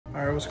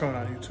All right, what's going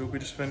on YouTube? We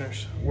just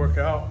finished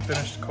workout,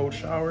 finished cold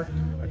shower.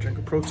 I drank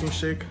a protein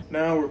shake.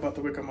 Now we're about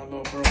to wake up my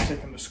little bro, take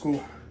him to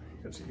school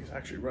because he's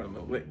actually running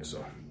a little late.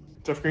 So,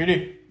 Jeff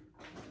Grady.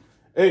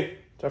 Hey,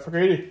 Jeff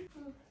Grady.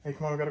 Hey,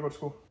 come on, we gotta go to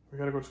school. We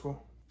gotta go to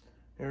school.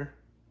 Here.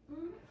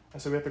 I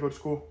said we have to go to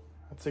school.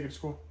 I have to take you to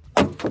school.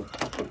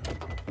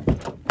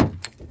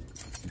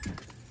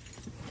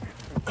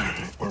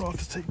 We're off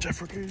to take Jeff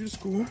Grady to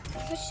school.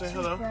 Say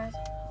hello.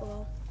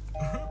 Hello.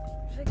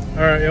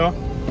 All right, y'all.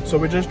 So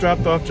we just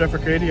dropped off Jeff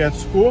Grady at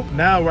school.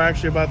 Now we're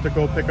actually about to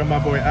go pick up my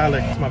boy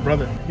Alec, my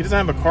brother. He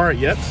doesn't have a car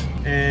yet,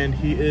 and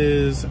he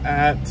is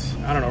at,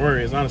 I don't know where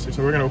he is, honestly.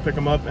 So we're gonna go pick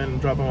him up and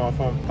drop him off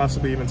home,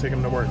 possibly even take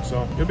him to work.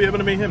 So you'll be able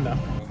to meet him now.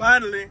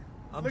 Finally.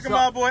 Look at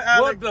my boy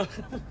Alec.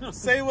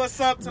 Say what's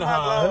up to my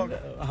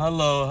vlog.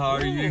 Hello, how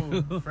are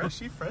you?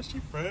 Freshy, freshy,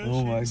 fresh.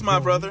 Oh my It's my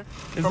brother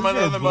from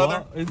another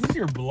mother. Is this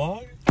your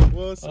vlog?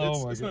 Well, it's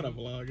not a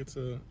vlog. It's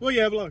a, well,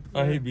 yeah, a vlog.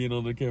 I hate being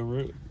on the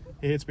camera.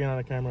 He hates being on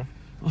the camera.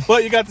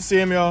 But you got to see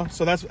him, y'all.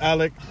 So that's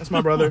Alec. That's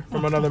my brother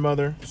from another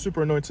mother.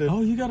 Super anointed.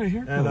 Oh, you got a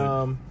haircut.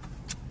 And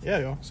yeah,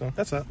 y'all. So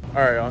that's that.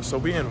 All right, y'all. So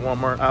we in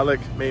Walmart. Alec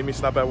made me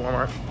stop at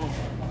Walmart.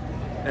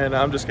 And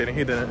I'm just kidding,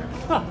 he didn't.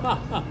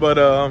 But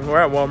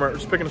we're at Walmart,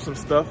 just picking up some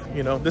stuff.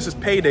 You know, this is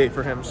payday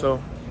for him,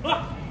 so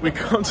we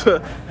come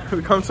to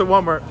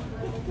Walmart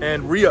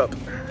and re-up.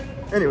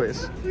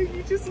 Anyways.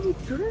 You just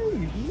look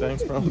great.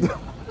 Thanks, bro.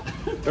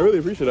 I really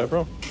appreciate that,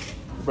 bro.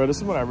 Bro, this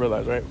is what I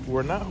realized, right?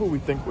 We're not who we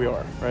think we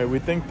are, right? We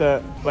think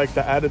that like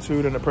the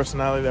attitude and the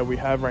personality that we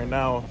have right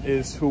now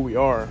is who we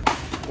are,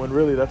 when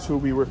really that's who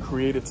we were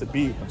created to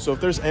be. So if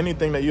there's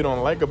anything that you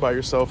don't like about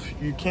yourself,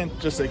 you can't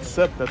just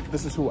accept that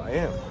this is who I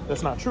am.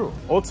 That's not true.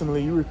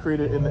 Ultimately, you were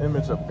created in the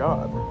image of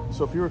God.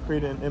 So if you were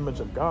created in the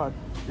image of God,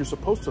 you're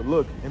supposed to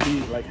look and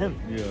be like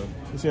him. Yeah.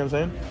 You see what I'm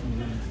saying?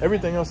 Mm-hmm.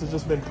 Everything else has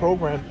just been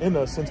programmed in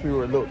us since we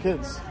were little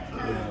kids.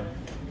 Yeah.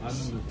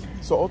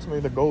 So ultimately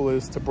the goal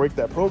is to break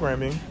that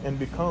programming and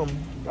become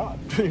God.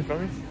 You feel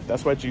me?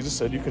 That's why Jesus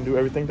said you can do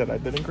everything that I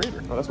did in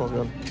greater. Oh, that smells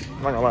good.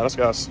 I'm not gonna lie, that's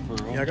gas.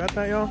 Yeah, I got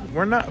that, y'all.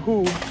 We're not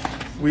who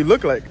we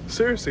look like.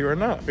 Seriously, we're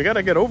not. We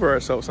gotta get over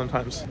ourselves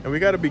sometimes. And we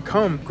gotta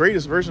become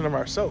greatest version of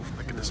ourselves.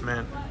 Look at this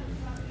man.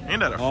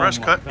 Ain't that a fresh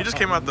cut? He just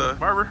came out the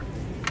barber.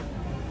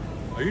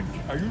 Are you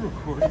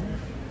recording?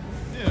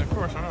 Yeah, of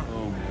course, I know.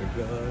 Oh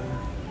my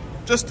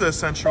God. Just the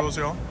essentials,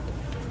 y'all.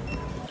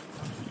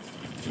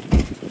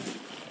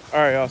 All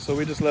right, y'all, so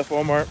we just left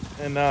Walmart,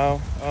 and now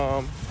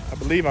I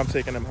believe I'm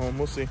taking him home.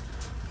 We'll see.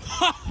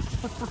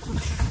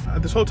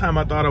 This whole time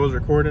I thought I was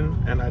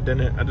recording, and I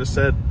didn't. I just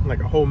said like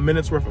a whole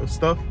minute's worth of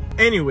stuff.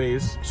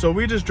 Anyways, so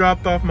we just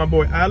dropped off my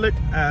boy Alec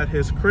at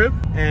his crib,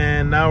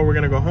 and now we're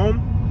gonna go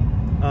home.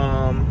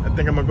 I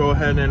think I'm gonna go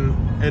ahead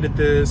and edit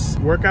this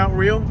workout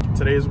reel,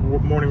 today's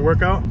morning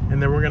workout,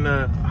 and then we're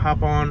gonna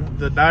hop on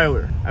the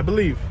dialer, I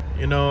believe.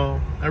 You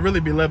know, I really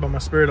be led by my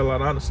spirit a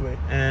lot, honestly.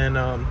 And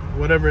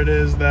whatever it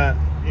is that,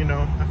 you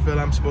know, I feel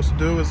I'm supposed to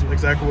do is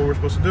exactly what we're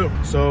supposed to do.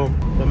 So,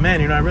 but man,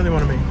 you know, I really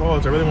want to make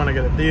calls. I really want to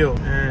get a deal.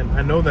 And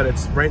I know that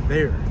it's right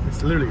there.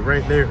 It's literally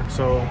right there.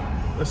 So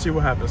let's see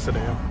what happens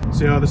today.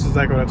 See how this is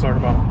exactly what I talk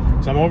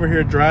about. So I'm over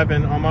here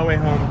driving on my way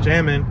home,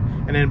 jamming,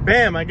 and then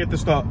bam, I get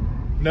this thought.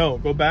 No,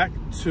 go back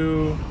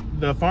to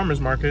the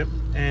farmer's market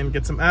and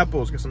get some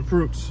apples, get some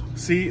fruits.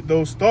 See,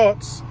 those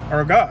thoughts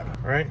are God,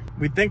 right?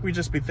 We think we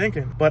just be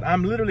thinking, but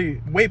I'm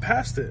literally way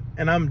past it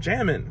and I'm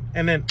jamming,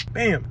 and then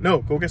bam, no,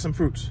 go get some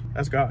fruits.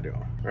 That's God,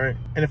 y'all, right?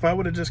 And if I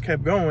would have just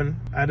kept going,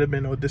 I'd have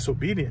been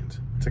disobedient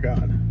to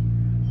God,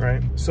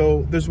 right?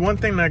 So there's one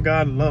thing that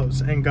God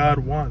loves and God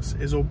wants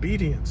is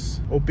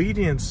obedience.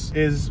 Obedience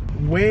is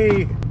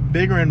way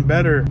bigger and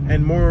better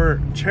and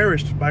more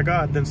cherished by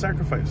God than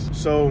sacrifice.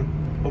 So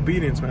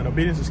obedience, man,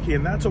 obedience is key,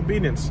 and that's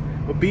obedience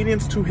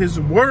to his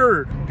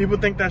word. People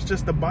think that's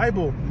just the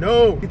Bible.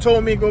 No, he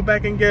told me go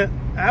back and get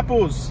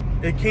apples.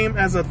 It came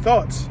as a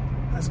thought.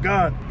 That's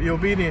God. Be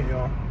obedient,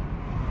 y'all.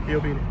 Be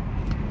obedient.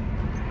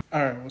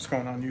 All right, what's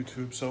going on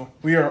YouTube? So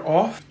we are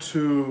off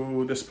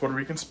to this Puerto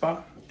Rican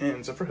spot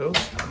in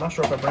Zephyrhills. I'm not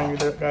sure if I bring you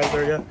there, guys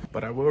there yet,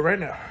 but I will right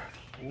now.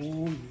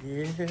 Oh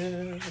yeah,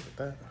 look at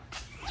that.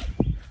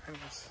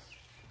 Anyways.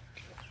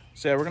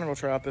 So yeah, we're gonna go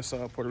try out this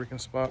Puerto Rican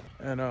spot,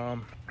 and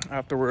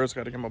afterwards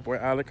gotta give my boy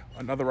Alec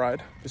another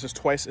ride. This is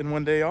twice in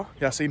one day, y'all.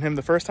 Y'all seen him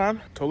the first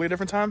time, totally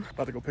different time.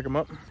 About to go pick him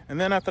up, and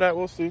then after that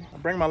we'll see. I'll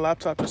bring my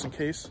laptop just in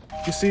case.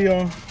 You see,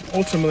 y'all,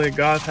 ultimately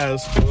God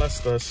has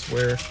blessed us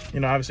where,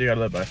 you know, obviously you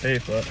gotta live by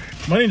faith, but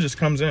money just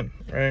comes in,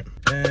 right?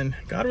 And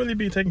God really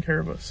be taking care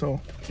of us. So,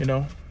 you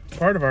know,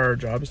 part of our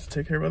job is to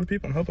take care of other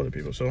people and help other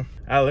people. So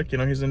Alec, you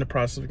know, he's in the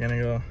process of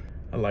getting a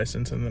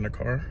license and then a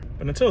car,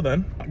 but until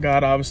then,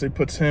 God obviously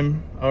puts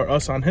him or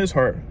us on his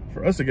heart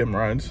for us to give him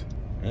rides,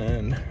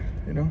 and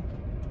you know,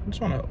 I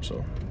just want to help.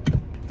 So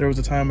there was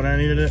a time when I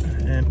needed it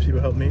and people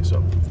helped me, so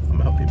I'm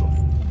gonna help people.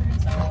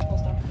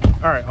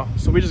 All right,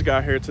 so we just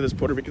got here to this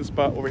Puerto Rican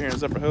spot over here in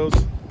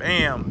Zephyrhills.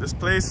 Bam, this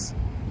place,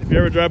 if you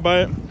ever drive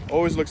by it,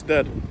 always looks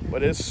dead,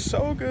 but it's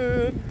so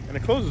good, and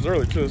it closes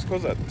early too. It's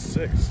closed at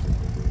 6.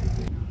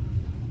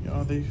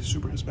 Y'all, they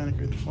super Hispanic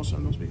here. Most of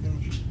them don't speak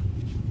English.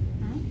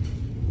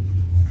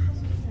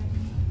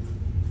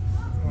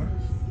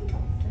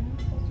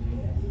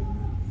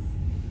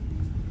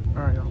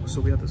 So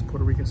we have this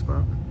Puerto Rican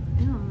spot.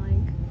 Yeah,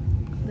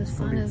 like the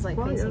sun is like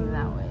facing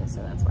that way,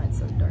 so that's why it's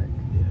so dark.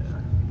 Yeah.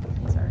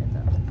 It's alright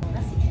though.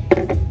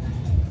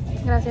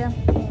 Gracias.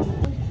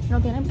 ¿No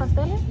tienen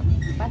pasteles?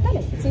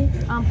 ¿Pasteles? Sí.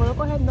 ¿Puedo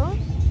coger dos?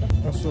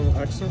 Also,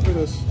 accent for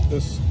this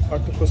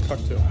octopus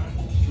cocktail.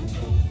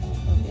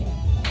 Okay.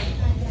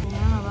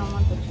 Yeah,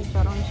 vamos a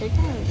chicharrón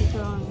chicken or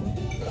chicharrón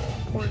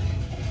pork.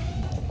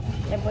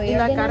 Y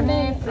la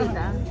carne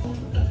frita.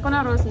 Con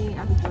arroz y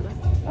habichuelas.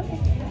 Okay.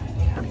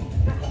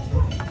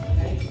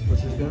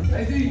 What's this doing?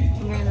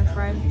 I'm getting the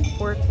fried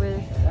pork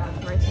with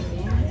rice and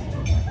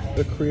beans.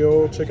 The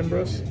Creole chicken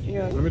breast?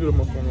 Yeah. Let me do the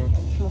mofongo.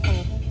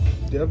 Mofongo.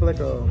 Do you have like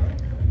a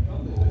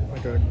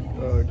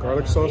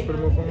garlic sauce for the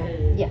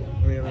mofongo? Yeah.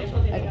 Yeah, that's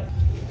fine. Okay.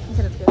 You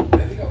said it's good.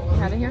 You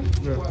had it here?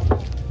 Yeah.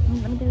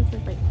 Let me do this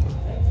with like,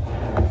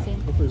 let's see.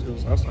 Hopefully it's good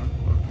as last time.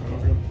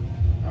 Okay.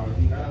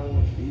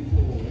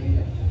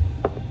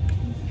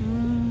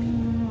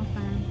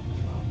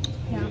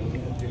 Yeah.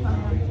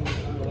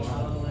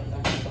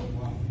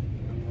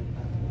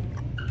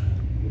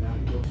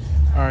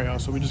 Alright, y'all,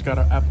 so we just got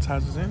our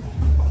appetizers in.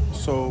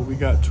 So we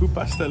got 2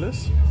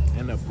 pasteles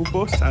and a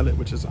pulpo salad,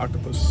 which is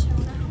octopus.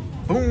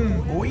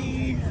 Boom,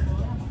 boy.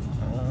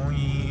 Oh,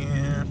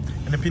 yeah.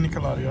 And the pina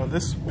colada, y'all.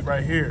 This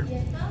right here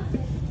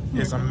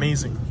is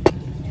amazing.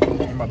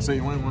 I'm about to say,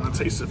 you might want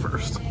to taste it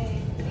first. Do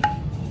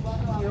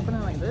you open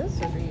it like this,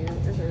 or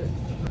is it?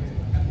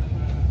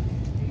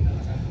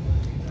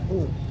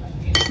 Ooh.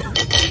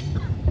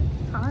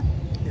 Hot?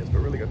 Yes, but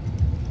really good.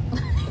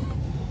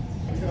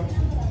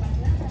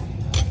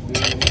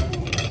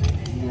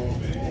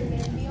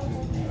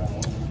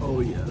 Oh,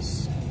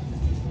 yes.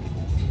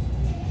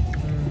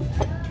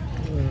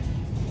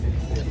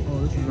 Oh,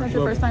 this is That's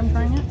your first time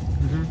trying it?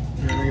 Mm-hmm.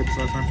 Yeah, I think it's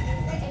the first time.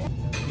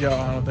 Yo,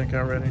 I don't think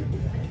I'm ready.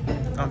 I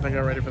don't think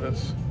I'm ready for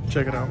this.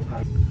 Check it out.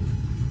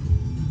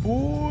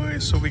 Boy,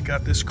 so we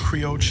got this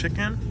Creole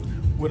chicken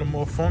with a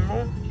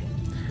mofongo.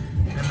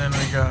 And then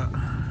we got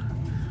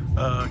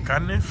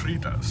carne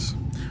fritas,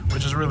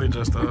 which is really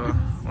just,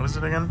 what is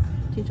it again?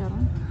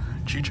 Chicharrón.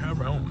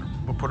 Chicharrón.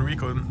 But Puerto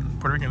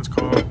Ricans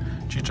call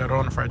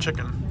chicharrón fried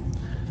chicken.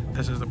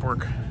 This is the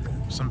pork.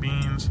 Some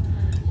beans,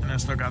 and then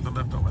still got the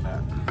leftover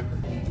that.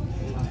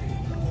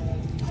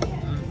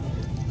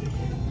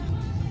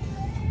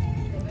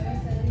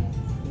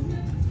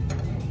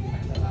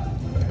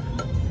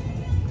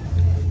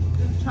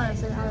 Trying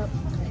to say how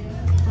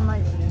I'm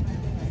like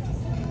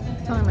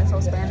telling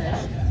myself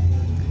Spanish.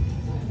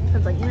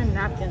 Because like even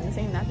napkins,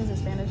 saying napkins in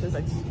Spanish is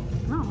like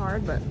not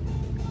hard, but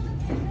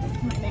I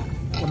think.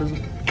 What is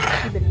it?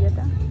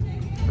 Servilleta.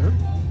 Huh?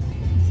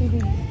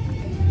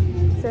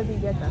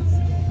 Servilletas.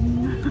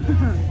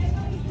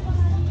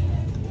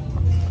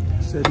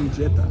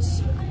 Servilletas.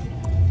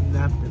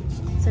 Napkins.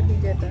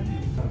 Servilleta.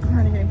 I'm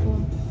already getting full.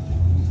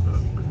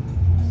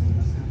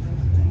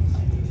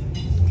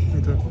 Me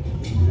too.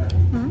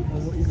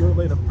 We'll eat it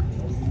later.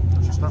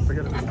 Let's just not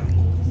forget it. Yeah.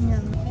 Yeah,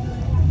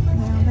 I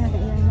don't think I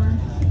can eat anymore.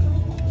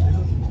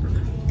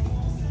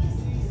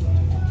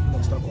 I'm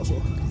gonna stop also.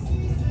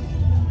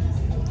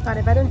 God,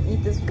 if I didn't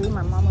eat this food,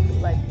 my mom would be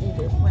like, eat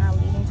it. When I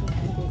was eating to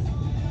eat it.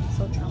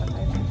 So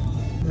traumatizing.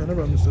 Yeah, I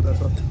never understood that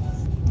stuff.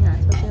 Yeah,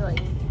 especially like,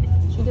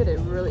 she did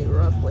it really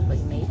rough with like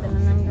Nathan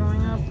and them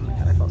growing up. Oh my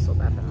God, I felt so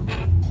bad for them.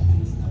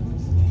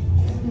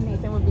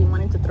 Nathan would be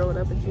wanting to throw it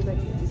up, and she's like,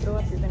 if you throw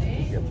up, you're gonna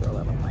eat your throw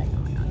up. I'm like, oh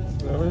my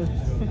God. Really?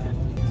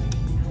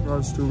 No,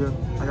 it's too good.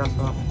 I gotta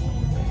stop.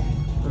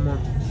 One more.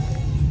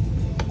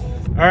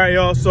 Alright,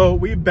 y'all, so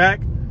we back.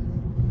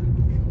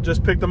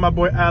 Just picked up my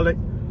boy Alec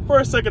for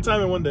a second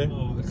time in one day.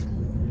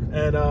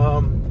 And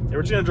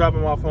we're just gonna drop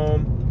him off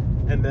home.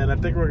 And then I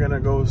think we're gonna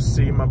go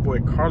see my boy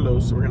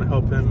Carlos. We're gonna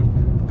help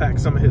him pack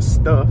some of his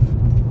stuff.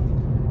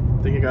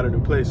 I think he got a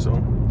new place, so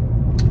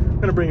I'm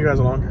gonna bring you guys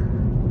along.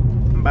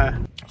 Bye.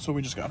 So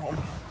we just got home.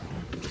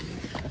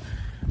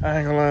 I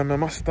ain't gonna lie, man,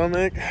 my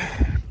stomach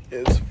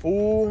is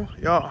full.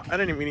 Y'all, I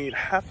didn't even eat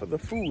half of the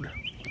food.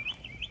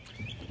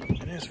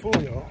 It is full,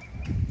 y'all.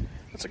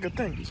 That's a good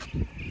thing.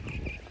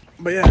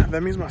 But yeah,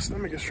 that means my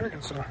stomach is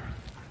shrinking, so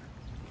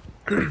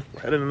we're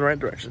headed in the right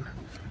direction.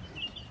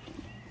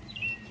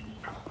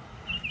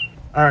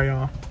 All right,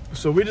 y'all.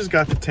 So we just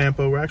got to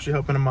Tampa. We're actually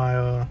helping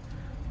my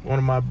one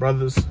of my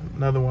brothers,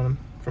 another one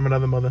from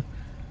another mother,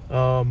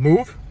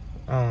 move.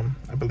 I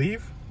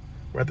believe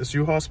we're at this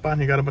U-Haul spot,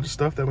 and he got a bunch of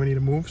stuff that we need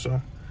to move.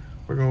 So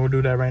we're gonna go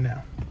do that right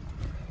now.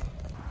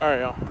 All right,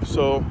 y'all.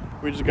 So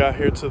we just got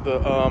here to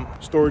the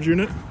storage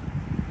unit.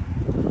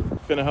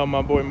 Finna help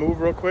my boy move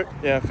real quick.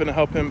 Yeah, finna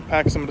help him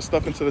pack some of the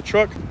stuff into the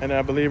truck, and then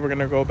I believe we're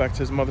gonna go back to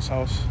his mother's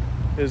house,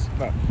 his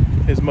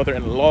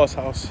mother-in-law's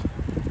house,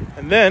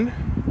 and then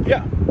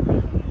yeah.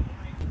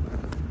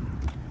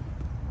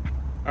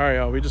 All right,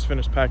 y'all, we just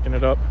finished packing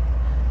it up,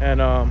 and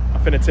I'm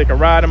finna take a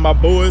ride in my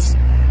boys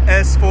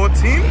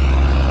S14.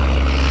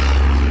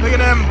 Look at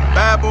them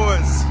bad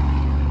boys.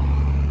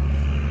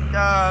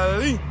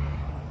 Golly.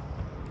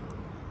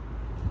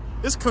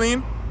 It's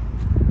clean.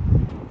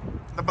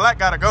 The black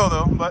gotta go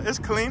though, but it's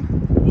clean.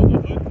 Oh, the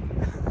hood?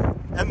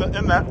 And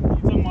that. You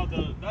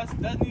talking about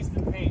that needs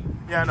to paint.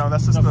 Yeah, I know.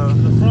 That's just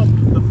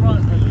The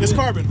front. It's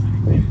carbon.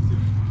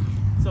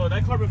 So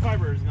that carbon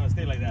fiber is gonna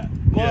stay like that.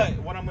 But Yeah.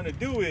 what I'm gonna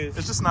do is,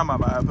 It's just not my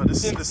vibe, but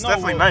it's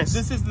definitely nice.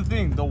 This is the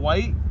thing. The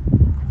white.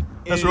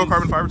 That's real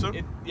carbon fiber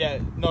too?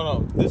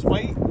 No. This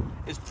white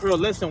is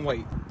pearlescent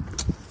white.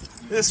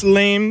 This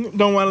lame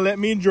don't want to let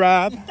me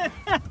drive.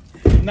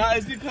 Nah,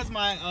 it's because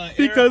my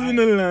Because of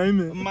the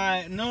alignment.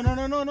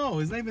 No.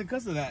 It's not even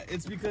because of that.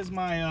 It's because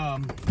my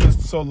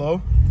It's so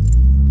low.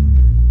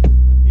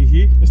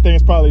 This thing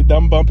is probably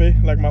dumb bumpy,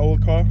 like my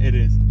old car. It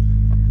is.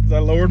 I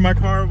lowered my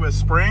car with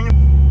spring.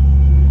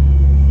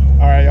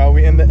 All right, y'all,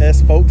 we in the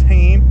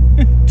S14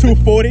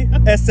 240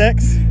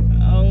 SX.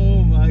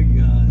 Oh my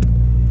god.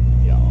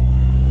 Y'all.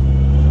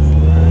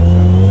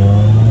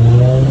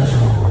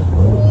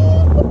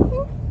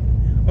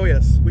 Oh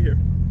yes, we here.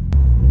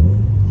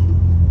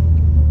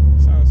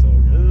 Sounds so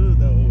good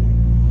though.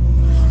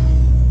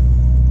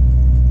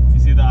 You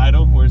see the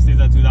idle where it stays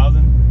at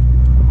 2000?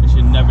 It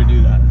should never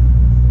do that.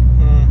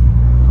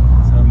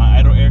 So my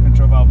idle air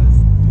control valve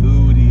is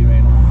booty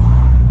right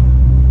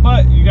now.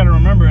 But you gotta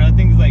remember, that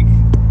thing's like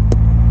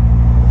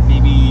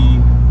maybe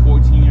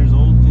 14 years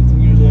old,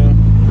 15 years old.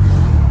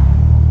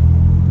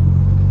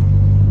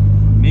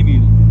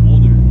 Maybe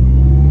older.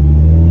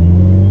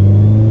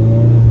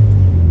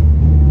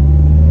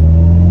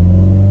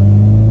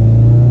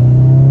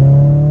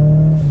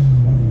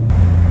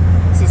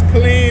 This is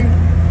clean.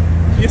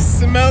 You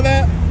smell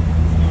that?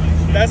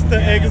 That's the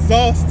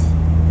exhaust.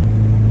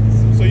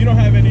 So you don't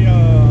have any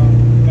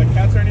like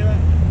cats or any of that?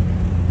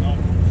 No,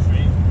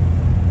 straight.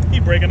 He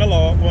breaking the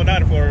law. Well,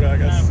 not in Florida, I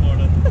guess. Not in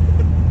Florida.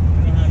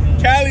 We don't have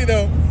no. Cali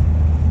though.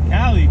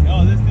 Cali.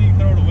 Oh, this thing,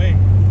 throw it away.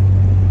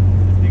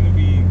 This thing would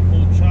be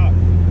cold shock.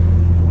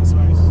 That's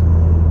nice.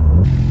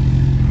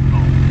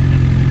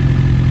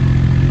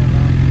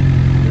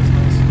 It's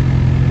nice.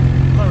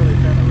 I'm not really a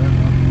fan of red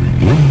though.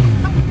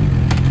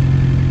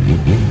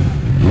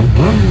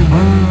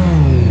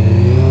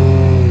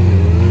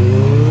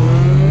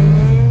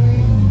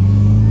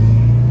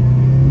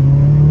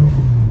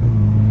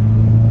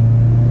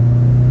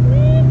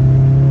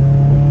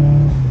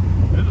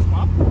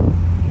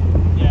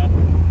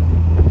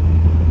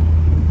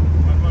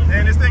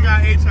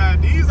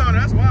 HIDs on it,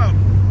 that's wild.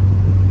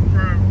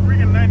 For a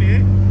freaking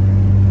 98.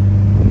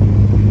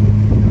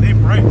 They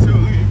bright too.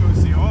 Look, you can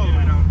see all the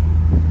way down.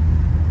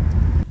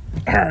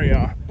 Alright,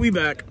 y'all. We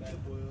back.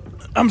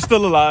 I'm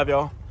still alive,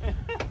 y'all.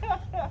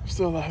 I'm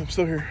still alive. I'm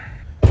still here.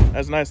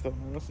 That's nice though,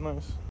 man. That's nice.